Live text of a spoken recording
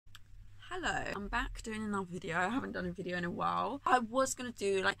Hello, I'm back doing another video. I haven't done a video in a while. I was going to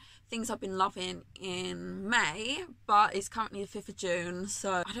do like things I've been loving in May, but it's currently the 5th of June,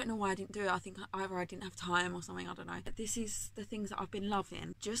 so I don't know why I didn't do it. I think either I didn't have time or something, I don't know. This is the things that I've been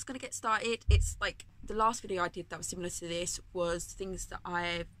loving. Just going to get started. It's like the last video I did that was similar to this was things that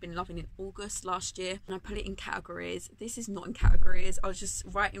I've been loving in August last year, and I put it in categories. This is not in categories. I was just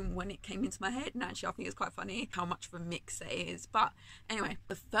writing when it came into my head, and actually I think it's quite funny how much of a mix it is. But anyway,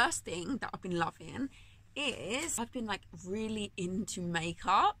 the first thing that I've been loving is I've been like really into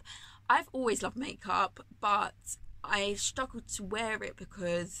makeup. I've always loved makeup, but I struggled to wear it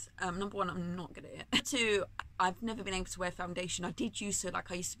because number one, I'm not good at it. Two, I've never been able to wear foundation. I did used to,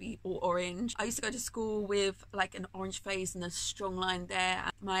 like, I used to be all orange. I used to go to school with like an orange face and a strong line there.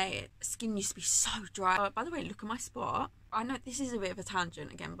 My skin used to be so dry. By the way, look at my spot. I know this is a bit of a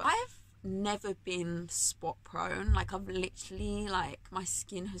tangent again, but I've never been spot prone. Like, I've literally, like, my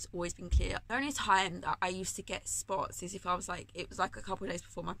skin has always been clear. The only time that I used to get spots is if I was like, it was like a couple of days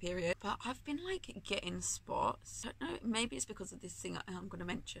before my period, but I've been like getting spots. I don't know, maybe it's because of this thing I'm gonna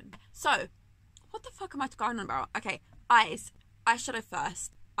mention. So what the fuck am I going on about? Okay, eyeshadow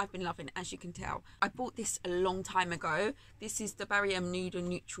first. I've been loving it, as you can tell. I bought this a long time ago. This is the Barry M Nude and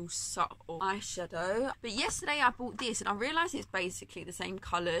Neutral Subtle eyeshadow. But yesterday I bought this and I realised it's basically the same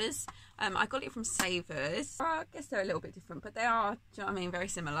colours. I got it from Savers. I guess they're a little bit different, but they are, do you know what I mean, very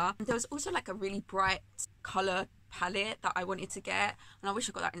similar. And there was also like a really bright colour palette that I wanted to get, and I wish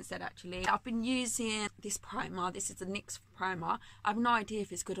I got that instead actually. I've been using this primer. This is the NYX primer. I have no idea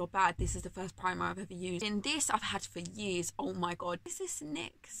if it's good or bad. This is the first primer I've ever used. And this I've had for years. Oh my god. Is this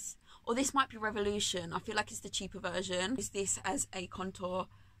NYX? Or this might be Revolution. I feel like it's the cheaper version. Is this as a contour?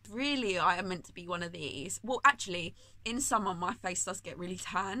 Really, I am meant to be one of these. Well, actually, in summer my face does get really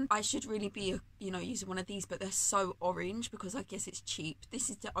tan. I should really be, you know, using one of these, but they're so orange because I guess it's cheap. This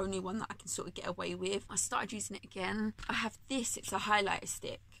is the only one that I can sort of get away with. I started using it again. I have this. It's a highlighter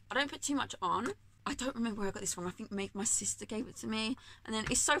stick. I don't put too much on. I don't remember where I got this from. I think maybe my sister gave it to me. And then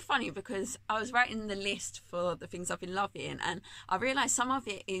it's so funny because I was writing the list for the things I've been loving, and I realised some of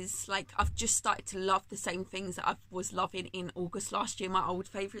it is like I've just started to love the same things that I was loving in August last year, my old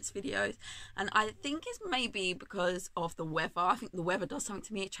favourites videos. And I think it's maybe because of the weather. I think the weather does something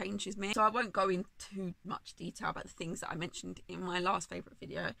to me. It changes me. So I won't go into too much detail about the things that I mentioned in my last favourite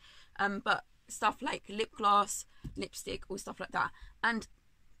video. But stuff like lip gloss, lipstick, all stuff like that. And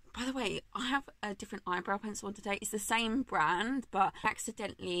by the way, I have a different eyebrow pencil on today. It's the same brand, but I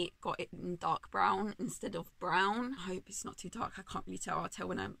accidentally got it in dark brown instead of brown. I hope it's not too dark. I can't really tell. I'll tell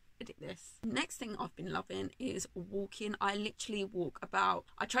when I edit this. Next thing I've been loving is walking. I literally walk about,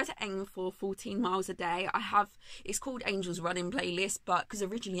 I try to aim for 14 miles a day. It's called Angel's Running Playlist, but because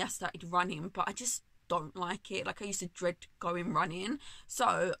originally I started running, but I just don't like it. Like, I used to dread going running.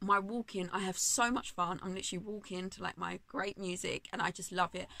 So my walking, I have so much fun. I'm literally walking to like my great music and I just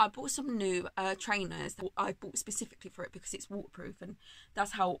love it. I bought some new trainers that I bought specifically for it because it's waterproof, and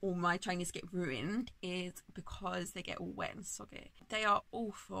that's how all my trainers get ruined, is because they get all wet and soggy. They are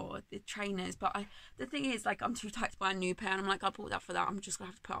awful, the trainers, but the thing is, like, I'm too tight to buy a new pair, and I'm like, I bought that for that. I'm just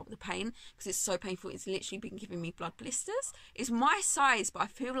gonna have to put up with the pain because it's so painful. It's literally been giving me blood blisters. It's my size, but I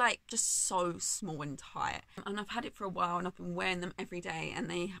feel like just so small and tight, and I've had it for a while and I've been wearing them every day and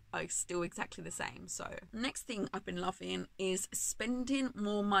they are still exactly the same. So next thing I've been loving is spending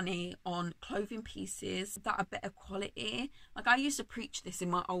more money on clothing pieces that are better quality. Like, I used to preach this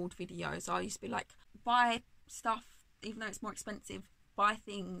in my old videos. I used to be like, buy stuff even though it's more expensive, buy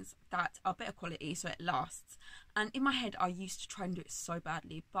things that are better quality so it lasts. And in my head I used to try and do it so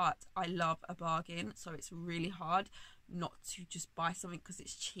badly, but I love a bargain, so it's really hard not to just buy something because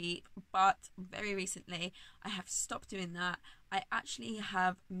it's cheap. But very recently I have stopped doing that. I actually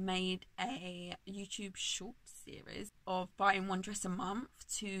have made a YouTube short series of buying one dress a month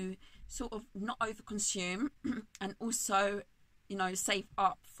to sort of not over consume and also, you know, save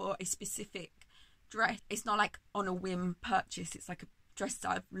up for a specific dress. It's not like on a whim purchase. It's like a dress that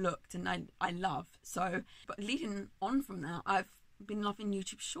I've looked and I love. So, but leading on from that, I've been loving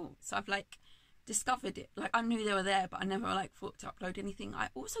YouTube shorts. I've like discovered it. Like, I knew they were there, but I never like thought to upload anything. I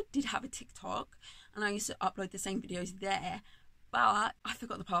also did have a TikTok and I used to upload the same videos there, but I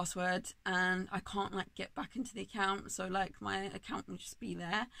forgot the password and I can't like get back into the account. So like, my account will just be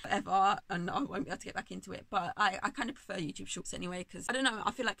there forever and I won't be able to get back into it. But I kind of prefer YouTube shorts anyway, because I don't know,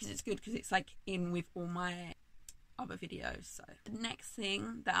 I feel like it's good because it's like in with all my other videos. So the next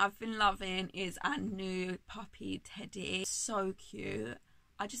thing that I've been loving is our new puppy Teddy. So cute.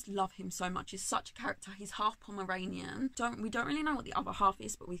 I just love him so much. He's such a character. He's half Pomeranian. We don't really know what the other half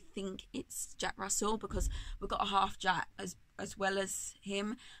is, but we think it's Jack Russell because we've got a half Jack as well as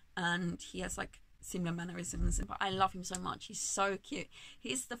him. and he has like similar mannerisms, but I love him so much. He's so cute.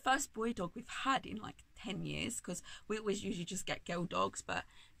 He's the first boy dog we've had in like 10 years, because we always usually just get girl dogs, but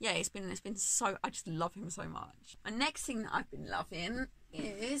yeah, it's been so, I just love him so much. The next thing that I've been loving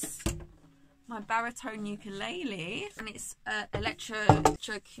is my baritone ukulele, and it's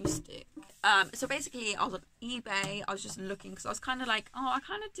electroacoustic. So basically I was on eBay, I was just looking because I was kind of like, oh, I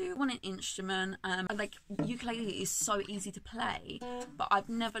kind of do want an instrument. Like ukulele is so easy to play, but I've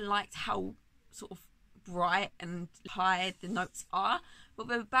never liked how sort of bright and high the notes are. But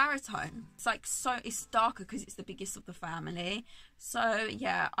with baritone, it's like, so it's darker because it's the biggest of the family. So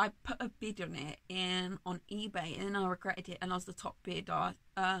yeah, I put a bid on it on eBay, and then I regretted it, and I was the top bidder.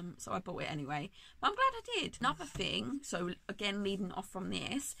 So I bought it anyway, but I'm glad I did. Another thing, so again leading off from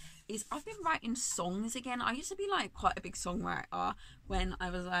this, is I've been writing songs again. I used to be like quite a big songwriter when I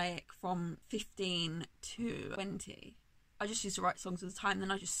was like from 15 to 20. I just used to write songs all the time,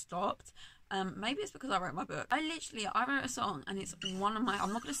 then I just stopped. Maybe it's because I wrote my book. I wrote a song, and it's one of my,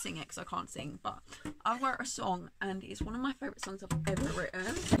 I'm not going to sing it because I can't sing, but I wrote a song and it's one of my favourite songs I've ever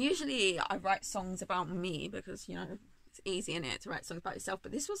written. Usually I write songs about me because, you know, it's easy in it to write songs about yourself,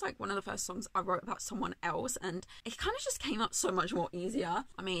 but this was like one of the first songs I wrote about someone else, and it kind of just came up so much more easier.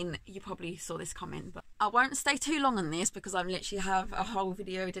 I mean, you probably saw this coming, but I won't stay too long on this because I literally have a whole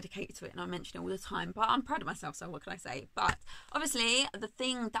video dedicated to it and I mention it all the time, but I'm proud of myself, so what can I say? But obviously the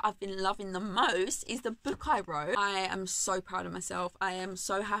thing that I've been loving the most is the book I wrote. I am so proud of myself. I am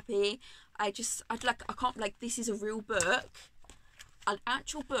so happy. I can't, like, this is a real book, an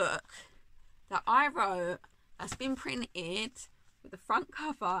actual book that I wrote, that's been printed with the front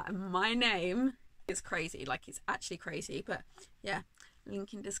cover and my name. It's crazy, like, it's actually crazy. But yeah,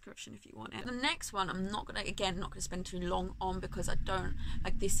 link in description if you want it. The next one I'm not gonna spend too long on, because I don't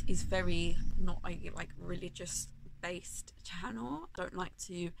like, this is very not a like religious based channel. I don't like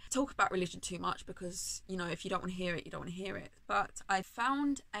to talk about religion too much because, you know, if you don't want to hear it, you don't want to hear it. But I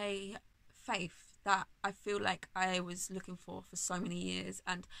found a faith that I feel like I was looking for so many years,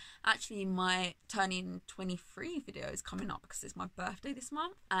 and actually my turning 23 video is coming up because it's my birthday this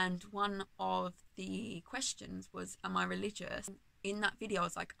month, and one of the questions was, am I religious? In that video I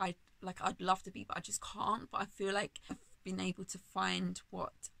was like, I'd love to be, but I just can't. But I feel like I've been able to find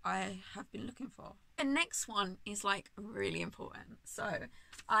what I have been looking for. The next one is like really important. So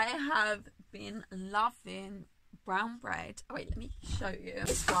I have been loving brown bread. Oh wait, let me show you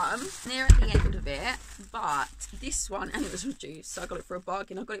this one near at the end of it, but this one, and it was reduced, so I got it for a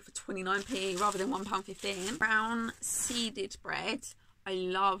bargain. I got it for 29p rather than £1.15. Brown seeded bread. I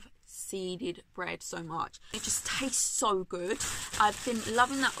love seeded bread so much. It just tastes so good. I've been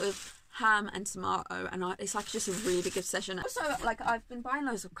loving that with ham and tomato, and it's like just a really good session. Also, like, I've been buying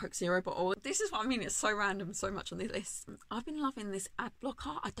loads of Coke Zero bottles. This is what I mean, it's so random, so much on this list. I've been loving this ad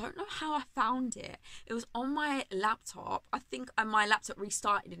blocker. I don't know how I found it. It was on my laptop. I think my laptop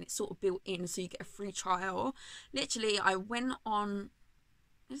restarted and it's sort of built in, so you get a free trial. Literally, I went on,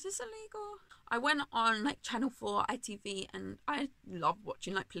 is this illegal? I went on like Channel 4, ITV, and I love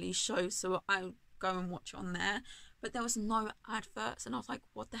watching like police shows, so I go and watch it on there. But there was no adverts, and I was like,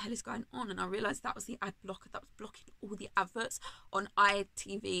 what the hell is going on? And I realised that was the ad blocker that was blocking all the adverts on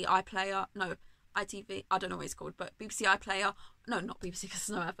ITV, iPlayer, no, ITV, I don't know what it's called, but BBC iPlayer, no, not BBC because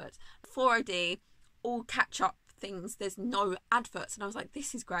there's no adverts, 4OD, all catch-up things, there's no adverts. And I was like,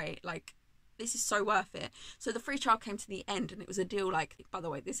 this is great, like, this is so worth it. So the free trial came to the end, and it was a deal like, by the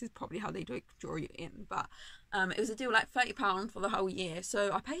way, this is probably how they do it, draw you in, but it was a deal like £30 for the whole year.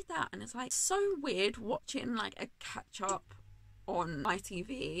 So I paid that, and it's like so weird watching like a catch up on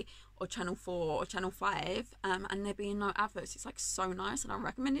ITV or Channel 4 or Channel 5 and there being no adverts. It's like so nice, and I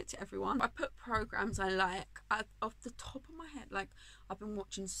recommend it to everyone. I put programs I like off the top of my head. Like, I've been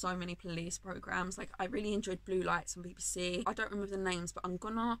watching so many police programs. Like, I really enjoyed Blue Lights on BBC. I don't remember the names, but I'm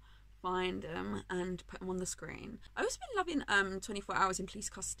gonna find them and put them on the screen. I've also been loving 24 Hours in Police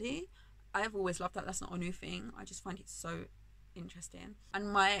Custody. I have always loved that. That's not a new thing. I just find it so interesting.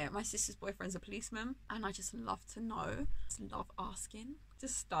 And my sister's boyfriend's a policeman, and I just love to know. Just love asking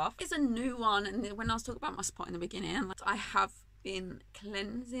just stuff. It's a new one, and when I was talking about my spot in the beginning, like, I have been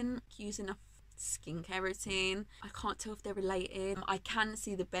cleansing using a skincare routine. I can't tell if they're related. I can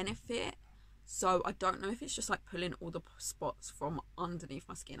see the benefit. So I don't know if it's just like pulling all the spots from underneath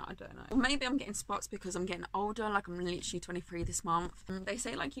my skin. I don't know. Or maybe I'm getting spots because I'm getting older. Like, I'm literally 23 this month. And they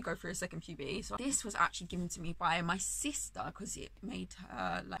say like you go through a second puberty. So this was actually given to me by my sister because it made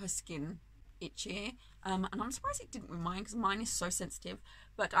her like her skin itchy. And I'm surprised it didn't with mine because mine is so sensitive.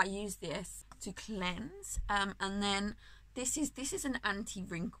 But I use this to cleanse. And then This is an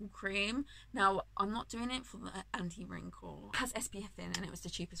anti-wrinkle cream. Now, I'm not doing it for the anti-wrinkle. It has SPF in, and it was the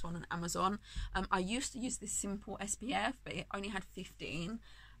cheapest one on Amazon. I used to use this simple SPF, but it only had 15.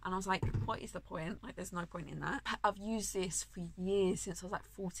 And I was like, what is the point? Like, there's no point in that. I've used this for years, since I was like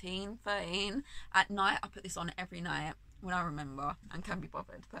 14, 13. At night, I put this on every night when I remember and can be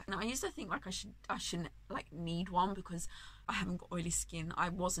bothered. But now, I used to think like I shouldn't like need one because I haven't got oily skin. I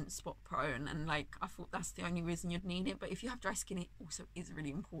wasn't spot prone, and like I thought that's the only reason you'd need it. But if you have dry skin, it also is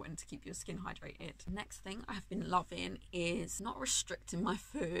really important to keep your skin hydrated. Next thing I've been loving is not restricting my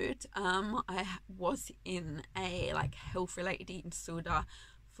food. I was in a like health related eating disorder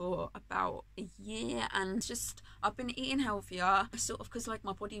for about a year, and just I've been eating healthier, sort of, because like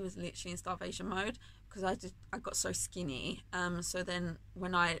my body was literally in starvation mode because I got so skinny. So then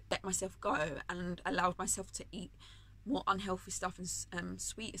when I let myself go and allowed myself to eat more unhealthy stuff and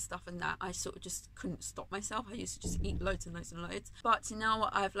sweeter stuff and that, I sort of just couldn't stop myself. I used to just eat loads and loads and loads. But now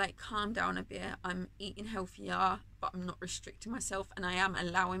I've like calmed down a bit. I'm eating healthier, but I'm not restricting myself, and I am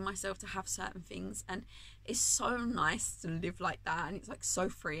allowing myself to have certain things, and it's so nice to live like that, and it's like so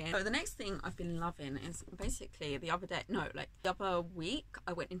freeing. So the next thing I've been loving is basically the other week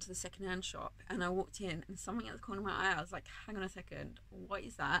I went into the secondhand shop and I walked in, and something at the corner of my eye, I was like, hang on a second, what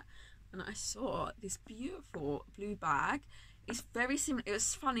is that? And I saw this beautiful blue bag. It's very similar. It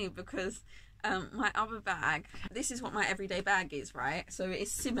was funny because my other bag, this is what my everyday bag is, right? So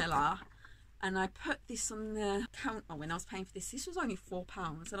it's similar. And I put this on the counter when I was paying for this. This was only £4.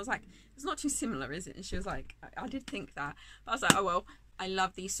 And I was like, it's not too similar, is it? And she was like, I did think that. But I was like, oh well, I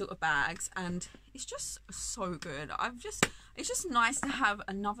love these sort of bags. And it's just so good. It's just nice to have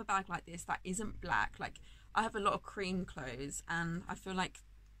another bag like this that isn't black. Like, I have a lot of cream clothes, and I feel like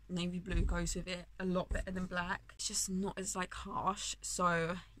navy blue goes with it a lot better than black. It's just not as like harsh.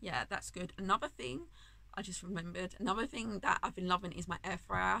 So yeah, that's good. Another thing I just remembered, another thing that I've been loving is my air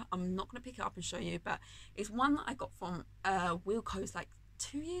fryer. I'm not going to pick it up and show you, but it's one that I got from Wilko's like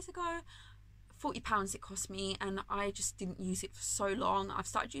 2 years ago. £40 it cost me, and I just didn't use it for so long. I've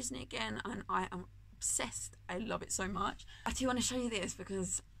started using it again, and I am obsessed. I love it so much. I do want to show you this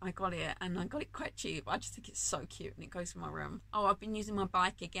because I got it, and I got it quite cheap. I just think it's so cute, and it goes in my room. Oh, I've been using my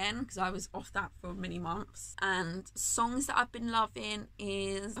bike again because I was off that for many months. And songs that I've been loving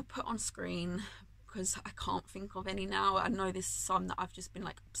is I put on screen because I can't think of any now. I know there's some that I've just been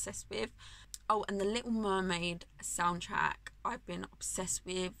like obsessed with. Oh, and the Little Mermaid soundtrack I've been obsessed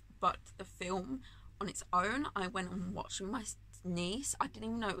with, but the film on its own I went and watched with my niece. I didn't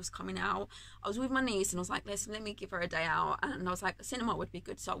even know it was coming out. I was with my niece and I was like, listen, let me give her a day out, and I was like, the cinema would be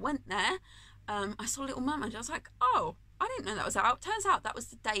good. So I went there. I saw Little Mermaid. I was like, oh, I didn't know that was out. Turns out that was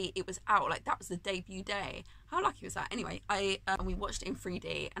the day it was out. Like, that was the debut day. How lucky was that? Anyway, we watched it in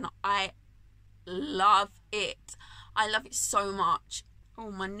 3D, and I love it. I love it so much.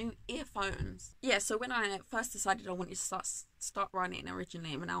 Oh, my new earphones. Yeah, so when I first decided I wanted to start running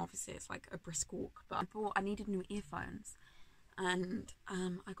originally, but now obviously it's like a brisk walk, but I needed new earphones. And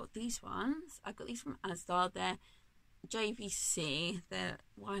I got these ones. I got these from Asda. They're JVC. They're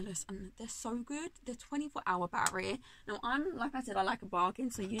wireless, and they're so good. They're 24-hour battery. Now, like I said, I like a bargain,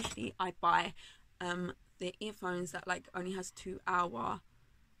 so usually I buy the earphones that like only has 2-hour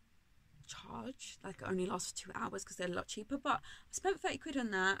charge, like it only lasts for 2 hours because they're a lot cheaper. But I spent 30 quid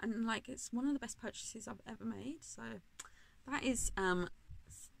on that, and like it's one of the best purchases I've ever made. So that is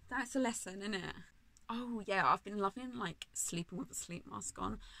that's a lesson, isn't it? Oh yeah, I've been loving like sleeping with a sleep mask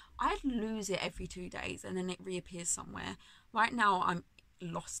on. I lose it every 2 days and then it reappears somewhere. Right now I'm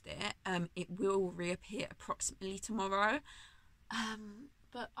lost it. It will reappear approximately tomorrow.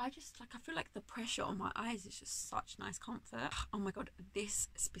 But I feel like the pressure on my eyes is just such nice comfort. Oh my god, this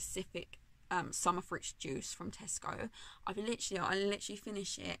specific summer fruits juice from Tesco, I literally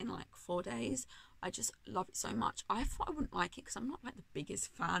finish it in like 4 days. I just love it so much. I thought I wouldn't like it because I'm not like the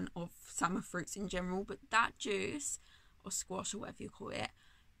biggest fan of summer fruits in general, but that juice, or squash or whatever you call it,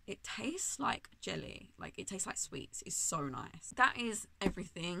 it tastes like jelly. Like, it tastes like sweets. It's so nice. That is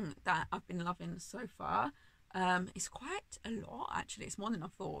everything that I've been loving so far. It's quite a lot, actually. It's more than I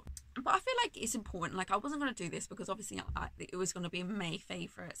thought, but I feel like it's important. Like, I wasn't going to do this because obviously it was going to be May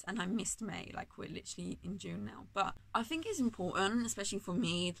favourites, and I missed May. Like, we're literally in June now, but I think it's important, especially for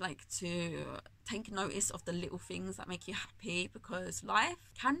me, like, to take notice of the little things that make you happy, because life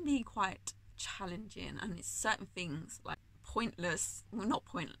can be quite challenging, and it's certain things like pointless, well, not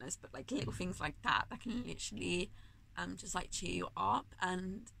pointless, but like little things like that can literally just like cheer you up.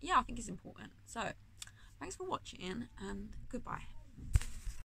 And yeah, I think it's important. So thanks for watching, and goodbye.